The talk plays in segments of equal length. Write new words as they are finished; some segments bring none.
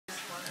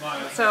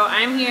So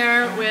I'm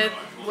here with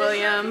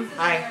William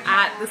Hi.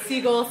 at the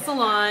Seagull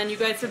Salon. You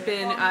guys have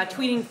been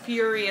tweeting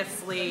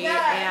furiously,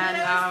 and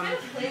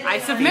I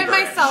submit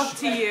myself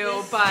to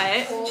you,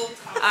 but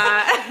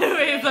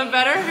wait, is that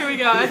better? Here we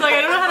go. It's like I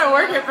don't know how to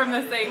work it from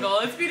this angle.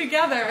 Let's be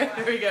together.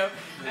 Here we go.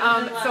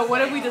 So what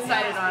have we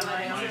decided on,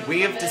 William?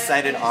 We have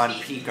decided on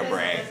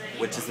picabre,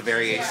 which is a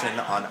variation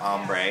on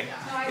ombre.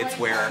 It's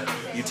where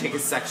you take a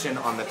section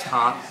on the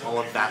top, all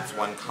of that's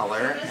one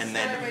color, and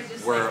then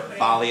we're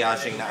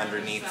balayaging the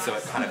underneath so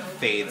it kind of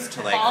fades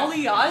to like...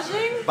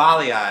 Balayaging?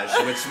 Balayage,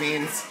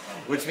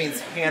 which means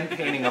hand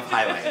painting of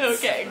highlights.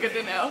 Okay, good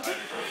to know.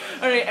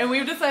 Alright, and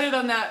we've decided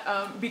on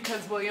that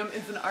because William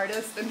is an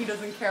artist and he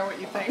doesn't care what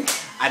you think.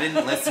 I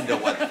didn't listen to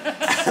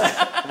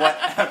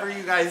whatever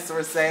you guys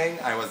were saying.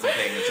 I wasn't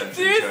paying attention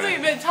Seriously, to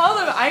it. but tell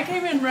them I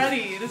came in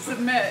ready to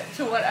submit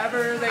to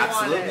whatever they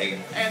Absolutely.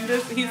 wanted. And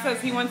he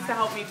says he wants to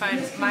help me find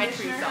my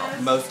true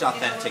self. Most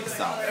authentic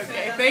self.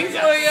 Okay, thanks,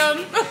 Yes.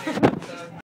 William.